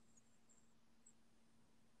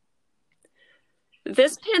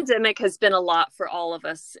This pandemic has been a lot for all of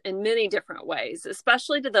us in many different ways,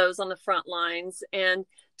 especially to those on the front lines. And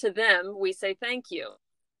to them, we say thank you.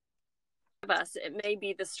 Of us, it may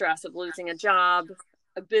be the stress of losing a job,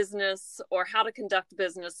 a business, or how to conduct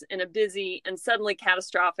business in a busy and suddenly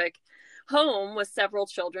catastrophic home with several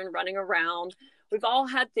children running around. We've all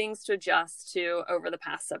had things to adjust to over the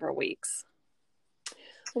past several weeks.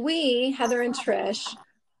 We, Heather and Trish,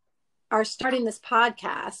 are starting this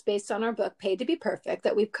podcast based on our book, Paid to Be Perfect,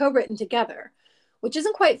 that we've co-written together, which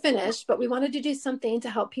isn't quite finished, but we wanted to do something to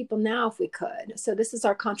help people now if we could. So this is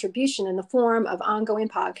our contribution in the form of ongoing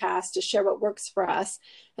podcasts to share what works for us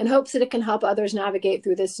in hopes that it can help others navigate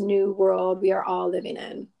through this new world we are all living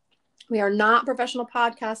in. We are not professional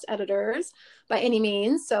podcast editors by any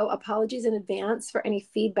means, so apologies in advance for any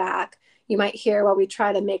feedback you might hear while we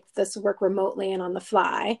try to make this work remotely and on the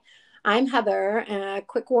fly. I'm Heather, and a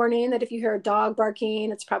quick warning that if you hear a dog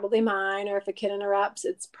barking, it's probably mine, or if a kid interrupts,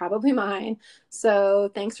 it's probably mine. So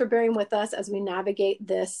thanks for bearing with us as we navigate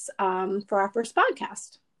this for our first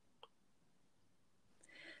podcast.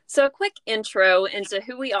 So a quick intro into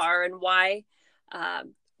who we are and why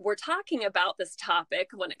we're talking about this topic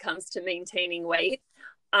when it comes to maintaining weight.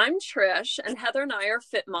 I'm Trish, and Heather and I are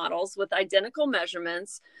fit models with identical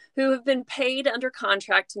measurements who have been paid under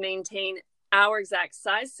contract to maintain our exact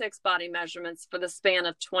size 6 body measurements for the span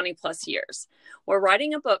of 20 plus years. We're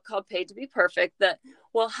writing a book called Paid to Be Perfect that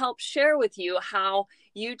will help share with you how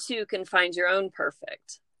you too can find your own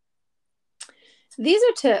perfect. These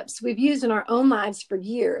are tips we've used in our own lives for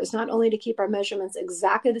years, not only to keep our measurements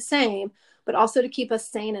exactly the same, but also to keep us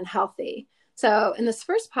sane and healthy. So in this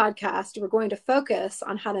first podcast, we're going to focus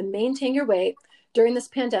on how to maintain your weight during this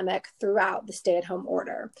pandemic throughout the stay-at-home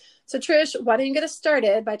order. So Trish, why don't you get us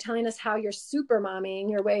started by telling us how you're super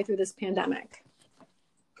momming your way through this pandemic?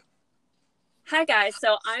 Hi guys,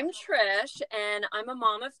 so I'm Trish and I'm a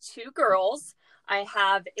mom of 2 girls. I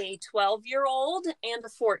have a 12-year-old and a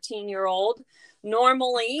 14-year-old.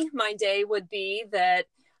 Normally, my day would be that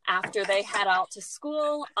after they head out to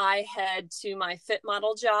school, I head to my fit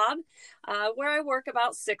model job where I work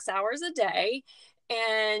about 6 hours a day.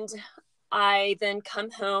 And I then come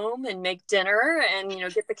home and make dinner and,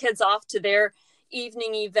 get the kids off to their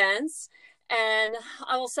evening events. And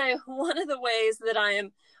I will say one of the ways that I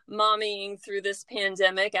am mommying through this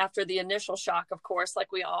pandemic after the initial shock, of course,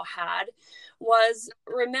 like we all had, was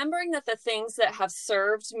remembering that the things that have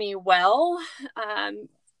served me well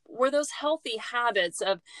were those healthy habits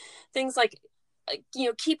of things like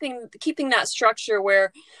keeping that structure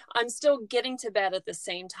where I'm still getting to bed at the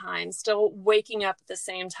same time, still waking up at the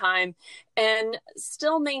same time, and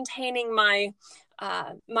still maintaining my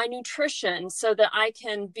nutrition so that I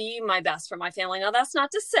can be my best for my family. Now, that's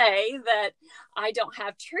not to say that I don't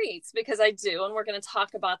have treats, because I do, and we're going to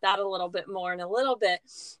talk about that a little bit more in a little bit.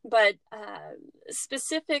 But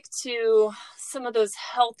specific to some of those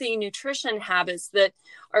healthy nutrition habits that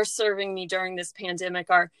are serving me during this pandemic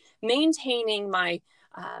are maintaining my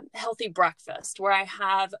healthy breakfast, where I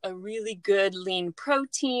have a really good lean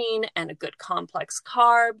protein and a good complex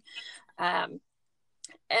carb.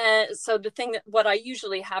 And so what I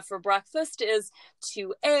usually have for breakfast is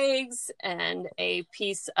 2 eggs and a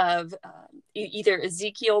piece of either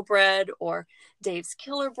Ezekiel bread or Dave's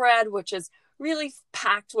Killer bread, which is really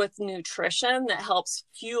packed with nutrition that helps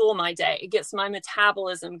fuel my day. It gets my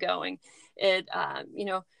metabolism going. It,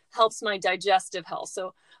 helps my digestive health.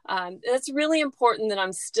 So it's really important that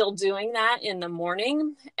I'm still doing that in the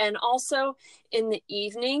morning. And also in the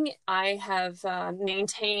evening, I have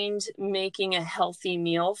maintained making a healthy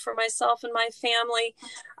meal for myself and my family.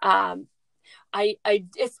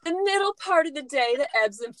 It's the middle part of the day that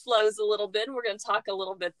ebbs and flows a little bit. And we're going to talk a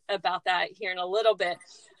little bit about that here in a little bit.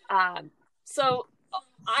 So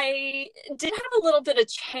I did have a little bit of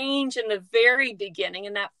change in the very beginning,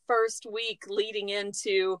 in that first week leading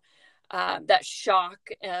into that shock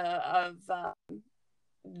of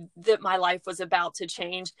that my life was about to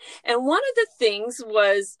change. And one of the things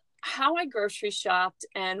was how I grocery shopped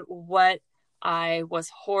and what I was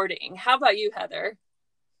hoarding. How about you, Heather?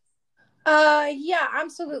 Yeah,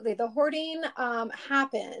 absolutely. The hoarding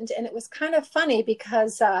happened, and it was kind of funny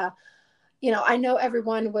because I know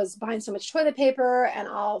everyone was buying so much toilet paper, and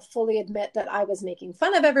I'll fully admit that I was making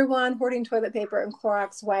fun of everyone hoarding toilet paper and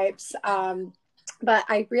Clorox wipes. But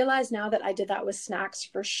I realize now that I did that with snacks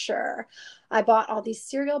for sure. I bought all these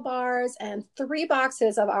cereal bars and 3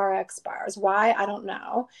 boxes of RX bars. Why? I don't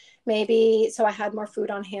know. Maybe so I had more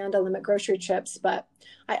food on hand to limit grocery trips, but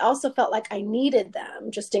I also felt like I needed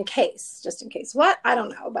them just in case. Just in case what? I don't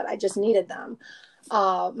know, but I just needed them.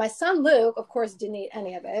 My son Luke, of course, didn't eat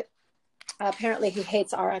any of it. Apparently he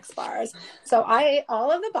hates RX bars. So I ate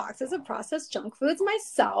all of the boxes of processed junk foods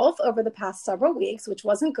myself over the past several weeks, which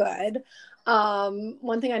wasn't good.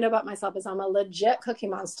 One thing I know about myself is I'm a legit cookie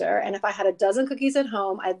monster. And if I had a dozen cookies at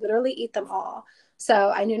home, I'd literally eat them all.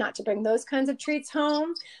 So I knew not to bring those kinds of treats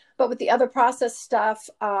home. But with the other processed stuff,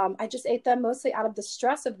 I just ate them mostly out of the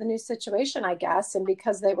stress of the new situation, I guess, and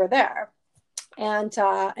because they were there. And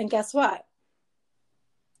guess what?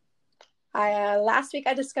 Last week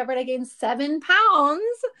I discovered I gained 7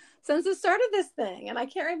 pounds since the start of this thing. And I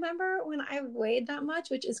can't remember when I weighed that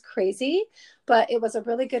much, which is crazy, but it was a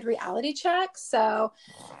really good reality check. So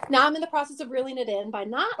now I'm in the process of reeling it in by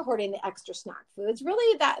not hoarding the extra snack foods.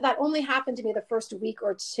 Really, that only happened to me the first week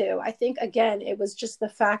or two. I think, again, it was just the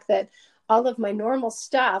fact that all of my normal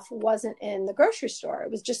stuff wasn't in the grocery store.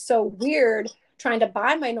 It was just so weird trying to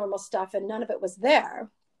buy my normal stuff and none of it was there.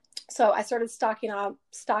 So I started stocking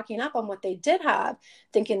up on what they did have,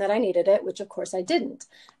 thinking that I needed it, which of course I didn't.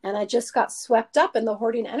 And I just got swept up in the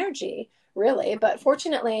hoarding energy, really. But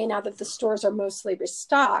fortunately, now that the stores are mostly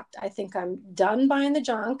restocked, I think I'm done buying the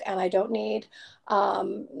junk, and I don't need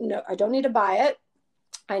to buy it.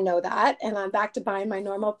 I know that. And I'm back to buying my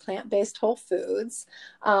normal plant-based whole foods.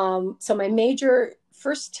 So my major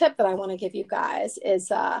first tip that I want to give you guys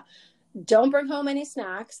is, don't bring home any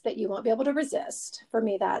snacks that you won't be able to resist. For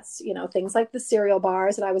me, that's, things like the cereal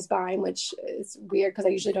bars that I was buying, which is weird because I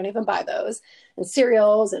usually don't even buy those. And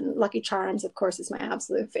cereals and Lucky Charms, of course, is my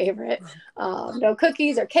absolute favorite. No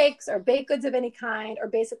cookies or cakes or baked goods of any kind, or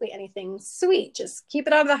basically anything sweet. Just keep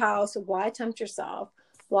it out of the house. Why tempt yourself?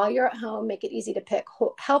 While you're at home, make it easy to pick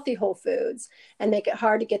healthy whole foods and make it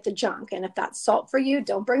hard to get the junk. And if that's salt for you,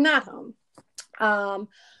 don't bring that home.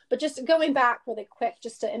 But just going back really quick,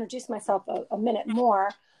 just to introduce myself a minute more,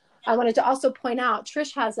 I wanted to also point out,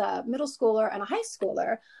 Trish has a middle schooler and a high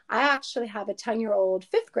schooler. I actually have a 10-year-old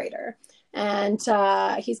fifth grader, and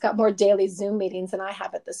he's got more daily Zoom meetings than I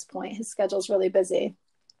have at this point. His schedule's really busy,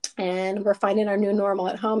 and we're finding our new normal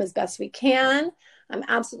at home as best we can. I'm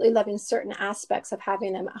absolutely loving certain aspects of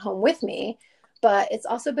having them at home with me, but it's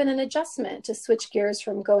also been an adjustment to switch gears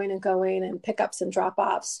from going and pickups and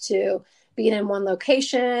drop-offs to being in one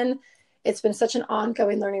location. It's been such an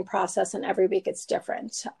ongoing learning process, and every week it's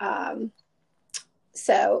different.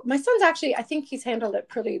 So my son's actually, I think he's handled it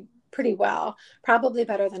pretty well, probably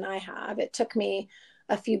better than I have. It took me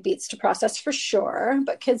a few beats to process for sure,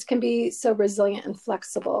 but kids can be so resilient and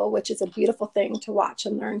flexible, which is a beautiful thing to watch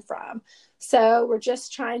and learn from. So we're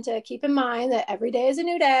just trying to keep in mind that every day is a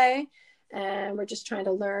new day, and we're just trying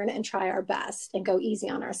to learn and try our best and go easy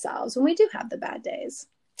on ourselves when we do have the bad days.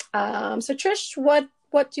 So Trish, what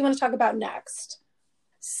do you want to talk about next?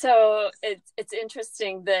 So it's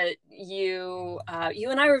interesting that you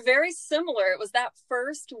and I were very similar. It was that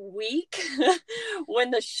first week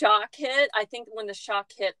when the shock hit. I think when the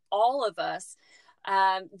shock hit all of us,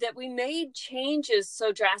 that we made changes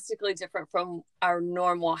so drastically different from our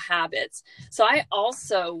normal habits. So I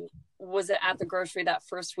also was at the grocery that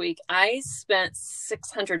first week. I spent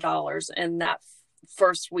 $600 in that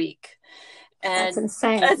first week. And that's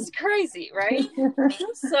insane. That's crazy, right?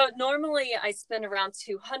 So normally I spend around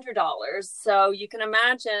 $200. So you can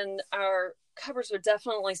imagine our cupboards were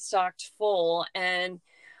definitely stocked full. And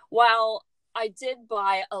while I did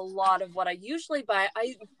buy a lot of what I usually buy,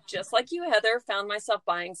 I, just like you, Heather, found myself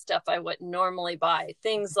buying stuff I wouldn't normally buy.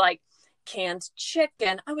 Things like canned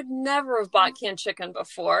chicken. I would never have bought canned chicken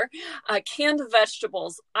before. Canned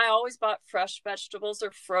vegetables. I always bought fresh vegetables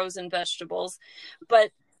or frozen vegetables.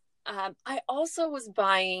 But I also was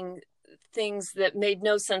buying things that made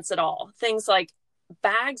no sense at all. Things like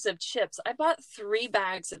bags of chips. I bought 3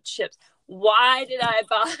 bags of chips. Why did I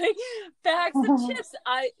buy bags of chips?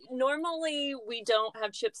 Normally we don't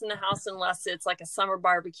have chips in the house unless it's like a summer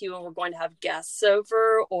barbecue and we're going to have guests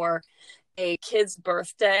over or a kid's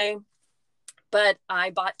birthday. But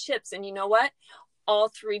I bought chips, and you know what? All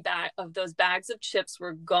 3 of those bags of chips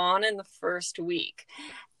were gone in the first week.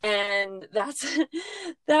 And that's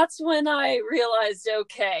when I realized,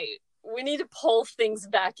 okay, we need to pull things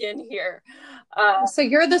back in here. So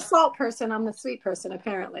you're the salt person. I'm the sweet person,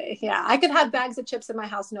 apparently. Yeah, I could have bags of chips in my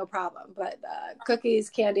house, no problem. But cookies,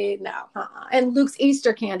 candy, no. And Luke's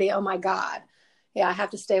Easter candy, oh my God. Yeah, I have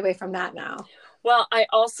to stay away from that now. Well, I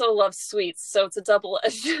also love sweets, so it's a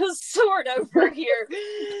double-edged sword over here.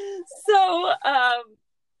 So,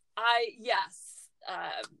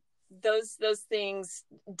 those things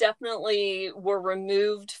definitely were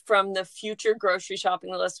removed from the future grocery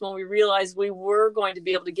shopping list when we realized we were going to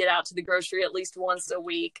be able to get out to the grocery at least once a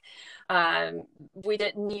week. We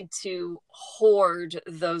didn't need to hoard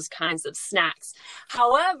those kinds of snacks.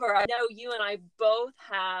 However, I know you and I both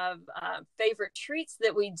have favorite treats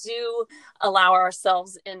that we do allow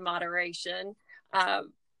ourselves in moderation.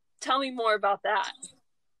 Tell me more about that.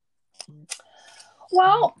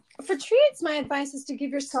 Well, for treats, my advice is to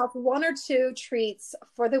give yourself 1 or 2 treats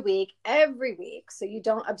for the week, every week, so you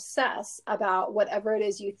don't obsess about whatever it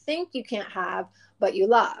is you think you can't have, but you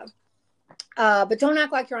love. But don't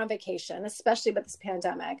act like you're on vacation, especially with this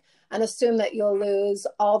pandemic, and assume that you'll lose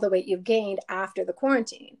all the weight you've gained after the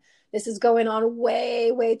quarantine. This is going on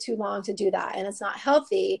way, way too long to do that, and it's not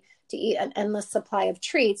healthy to eat an endless supply of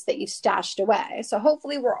treats that you've stashed away. So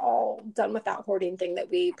hopefully we're all done with that hoarding thing that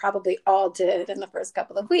we probably all did in the first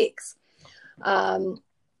couple of weeks.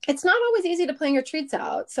 It's not always easy to plan your treats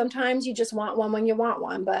out. Sometimes you just want one when you want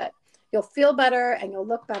one, but you'll feel better and you'll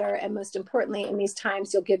look better. And most importantly, in these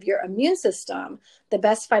times, you'll give your immune system the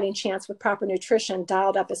best fighting chance with proper nutrition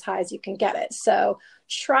dialed up as high as you can get it. So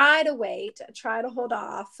try to wait, try to hold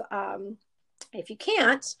off. If you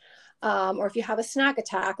can't, or if you have a snack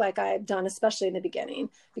attack, like I've done, especially in the beginning,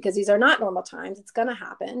 because these are not normal times, it's going to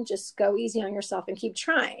happen. Just go easy on yourself and keep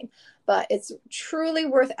trying. But it's truly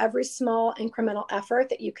worth every small incremental effort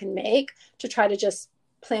that you can make to try to just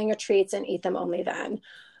plan your treats and eat them only then.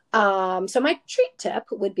 So my treat tip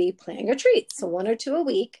would be plan your treats. So 1 or 2 a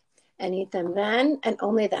week and eat them then and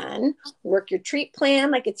only then. Work your treat plan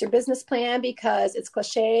like it's your business plan, because it's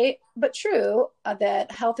cliche, but true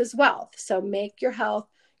that health is wealth. So make your health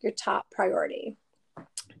your top priority.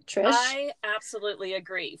 Trish? I absolutely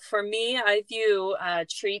agree. For me, I view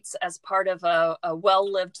treats as part of a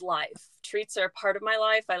well-lived life. Treats are part of my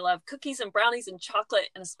life. I love cookies and brownies and chocolate,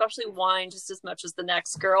 and especially wine just as much as the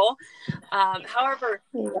next girl. However,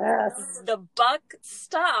 yes, the buck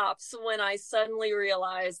stops when I suddenly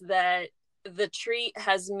realize that the treat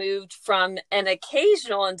has moved from an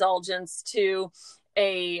occasional indulgence to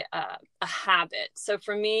a habit. So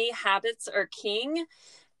for me, habits are king.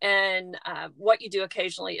 And what you do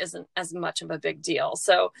occasionally isn't as much of a big deal.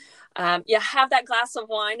 So have that glass of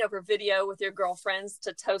wine over video with your girlfriends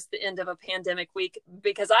to toast the end of a pandemic week,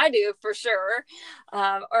 because I do for sure.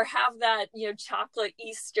 Or have that, chocolate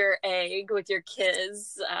Easter egg with your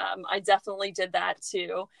kids. I definitely did that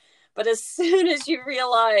too. But as soon as you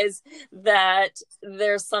realize that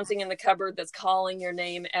there's something in the cupboard that's calling your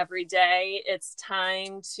name every day, it's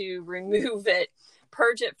time to remove it.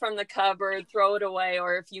 Purge it from the cupboard, throw it away,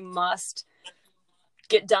 or if you must,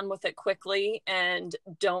 get done with it quickly and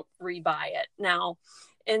don't rebuy it. Now,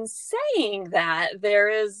 in saying that, there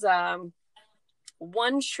is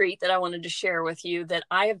one treat that I wanted to share with you that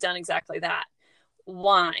I have done exactly that.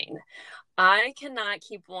 Wine. I cannot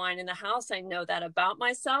keep wine in the house. I know that about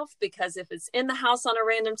myself, because if it's in the house on a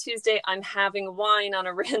random Tuesday, I'm having wine on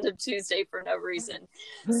a random Tuesday for no reason.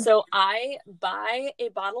 So I buy a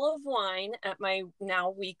bottle of wine at my now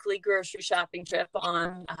weekly grocery shopping trip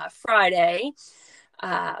on Friday.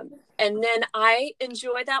 And then I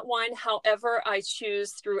enjoy that wine however I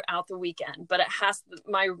choose throughout the weekend. But it has,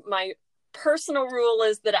 my personal rule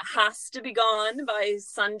is that it has to be gone by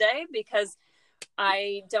Sunday, because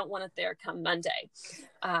I don't want it there come Monday.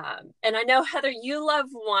 And I know, Heather, you love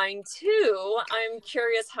wine too. I'm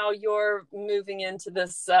curious how you're moving into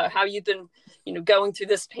this, how you've been, going through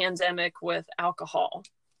this pandemic with alcohol.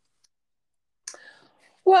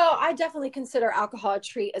 Well, I definitely consider alcohol a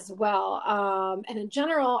treat as well. And in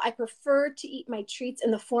general, I prefer to eat my treats in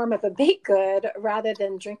the form of a baked good rather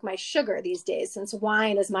than drink my sugar these days, since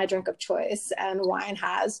wine is my drink of choice and wine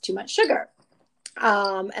has too much sugar.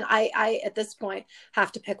 And I, at this point,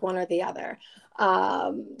 have to pick one or the other.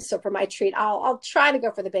 So for my treat, I'll try to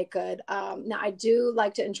go for the baked good. Now I do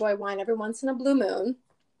like to enjoy wine every once in a blue moon.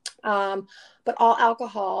 But all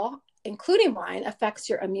alcohol, including wine, affects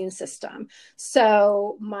your immune system.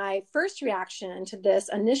 So my first reaction to this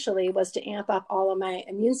initially was to amp up all of my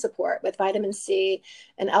immune support with vitamin C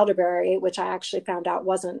and elderberry, which I actually found out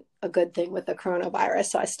wasn't a good thing with the coronavirus.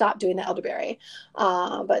 So I stopped doing the elderberry,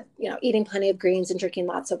 but eating plenty of greens and drinking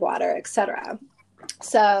lots of water, etc.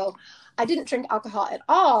 So I didn't drink alcohol at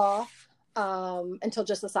all until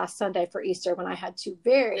just this last Sunday for Easter, when I had 2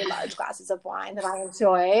 very large glasses of wine that I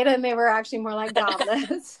enjoyed, and they were actually more like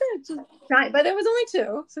goblets. But there was only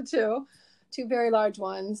 2, so two very large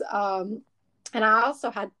ones. And I also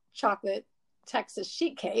had chocolate Texas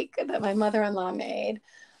sheet cake that my mother-in-law made.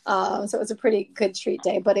 So it was a pretty good treat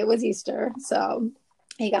day, but it was Easter, so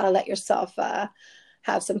you got to let yourself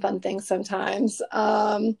have some fun things sometimes.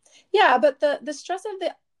 Yeah, but the stress of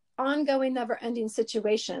the ongoing never-ending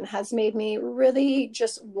situation has made me really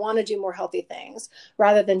just want to do more healthy things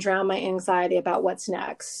rather than drown my anxiety about what's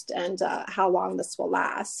next and how long this will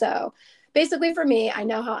last. So basically for me, I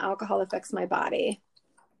know how alcohol affects my body.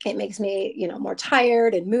 It makes me, more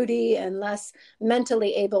tired and moody and less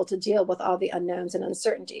mentally able to deal with all the unknowns and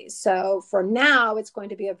uncertainties. So for now, it's going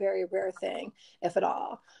to be a very rare thing, if at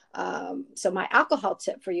all. So my alcohol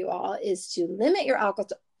tip for you all is to limit your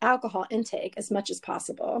alcohol intake as much as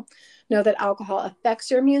possible. Know that alcohol affects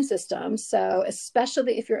your immune system. So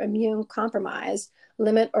especially if you're immune compromised,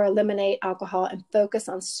 limit or eliminate alcohol and focus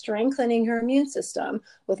on strengthening your immune system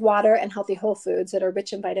with water and healthy whole foods that are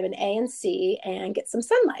rich in vitamin A and C, and get some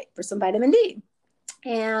sunlight for some vitamin D.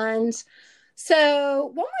 And so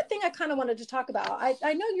one more thing I kind of wanted to talk about.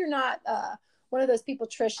 I know you're not one of those people,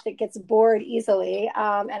 Trish, that gets bored easily.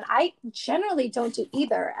 And I generally don't do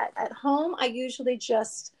either. At home, I usually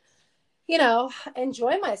just,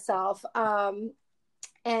 enjoy myself.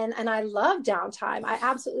 And I love downtime. I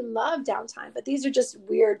absolutely love downtime, but these are just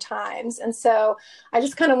weird times. And so I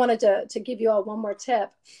just kind of wanted to give you all one more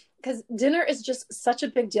tip, because dinner is just such a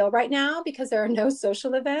big deal right now because there are no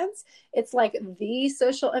social events. It's like the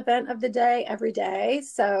social event of the day every day.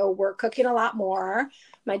 So we're cooking a lot more.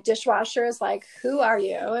 My dishwasher is like, who are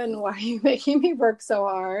you? And why are you making me work so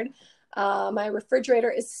hard? My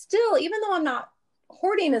refrigerator is still, even though I'm not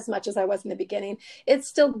hoarding as much as I was in the beginning, it's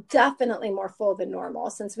still definitely more full than normal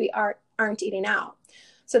since we aren't eating out.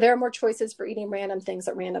 So there are more choices for eating random things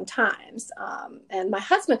at random times. And my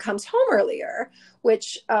husband comes home earlier,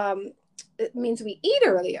 which it means we eat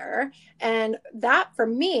earlier. And that for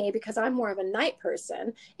me, because I'm more of a night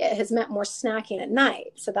person, it has meant more snacking at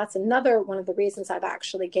night. So that's another one of the reasons I've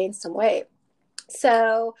actually gained some weight.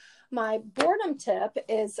 So my boredom tip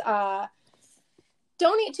is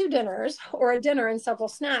don't eat two dinners or a dinner and several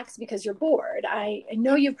snacks because you're bored. I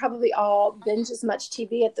know you've probably all binge as much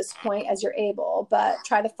TV at this point as you're able, but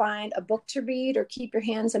try to find a book to read or keep your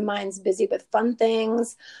hands and minds busy with fun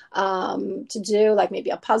things to do, like maybe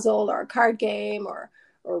a puzzle or a card game or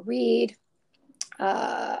read.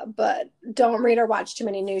 But don't read or watch too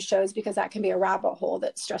many news shows because that can be a rabbit hole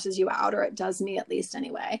that stresses you out, or it does me at least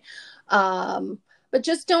anyway. But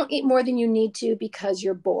just don't eat more than you need to because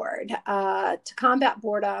you're bored. To combat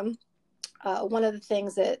boredom, one of the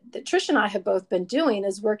things that Trish and I have both been doing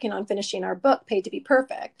is working on finishing our book, Paid to Be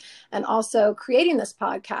Perfect, and also creating this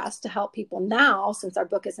podcast to help people now since our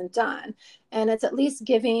book isn't done. And it's at least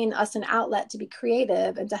giving us an outlet to be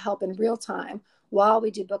creative and to help in real time while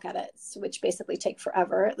we do book edits, which basically take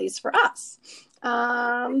forever, at least for us.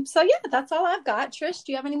 So yeah, that's all I've got. Trish,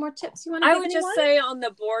 do you have any more tips you want to give I would anyone? just say on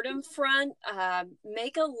the boredom front,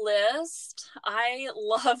 make a list. I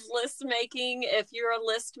love list making. If you're a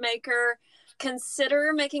list maker,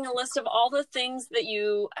 consider making a list of all the things that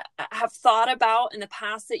you have thought about in the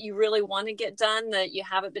past that you really want to get done that you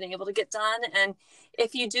haven't been able to get done. And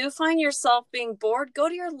if you do find yourself being bored, go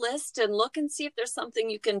to your list and look and see if there's something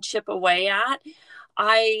you can chip away at.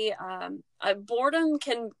 Boredom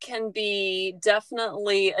can be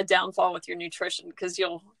definitely a downfall with your nutrition because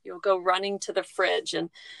you'll go running to the fridge. And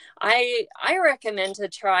I recommend to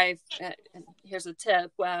try, here's a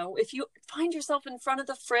tip. Well, if you find yourself in front of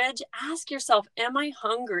the fridge, ask yourself, am I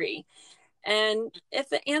hungry? And if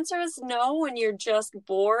the answer is no, and you're just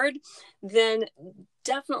bored, then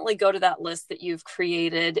definitely go to that list that you've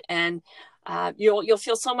created, and you'll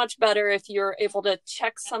feel so much better if you're able to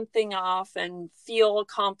check something off and feel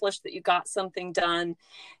accomplished that you got something done,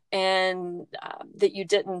 and that you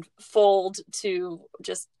didn't fold to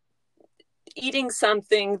just eating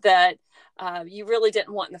something that you really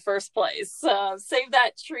didn't want in the first place. Save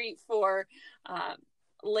that treat for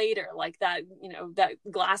later, like that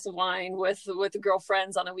glass of wine with the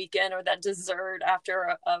girlfriends on a weekend, or that dessert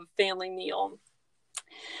after a family meal.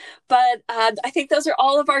 But I think those are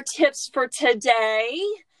all of our tips for today.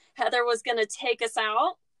 Heather was going to take us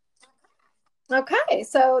out. Okay,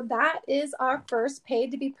 so that is our first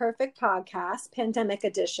Paid to Be Perfect podcast, Pandemic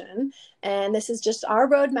Edition. And this is just our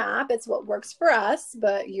roadmap. It's what works for us,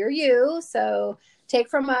 but you're you. So take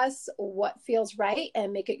from us what feels right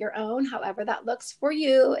and make it your own, however that looks for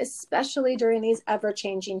you, especially during these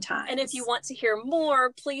ever-changing times. And if you want to hear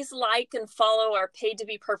more, please like and follow our Paid to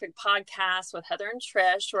Be Perfect podcast with Heather and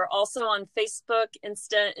Trish. We're also on Facebook,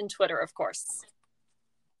 Insta, and Twitter, of course.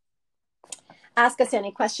 Ask us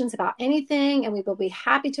any questions about anything, and we will be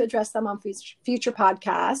happy to address them on future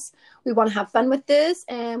podcasts. We want to have fun with this,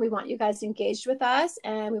 and we want you guys engaged with us,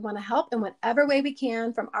 and we want to help in whatever way we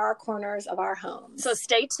can from our corners of our homes. So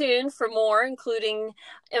stay tuned for more, including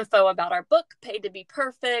info about our book, Paid to Be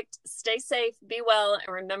Perfect. Stay safe, be well,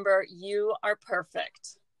 and remember, you are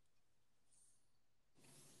perfect.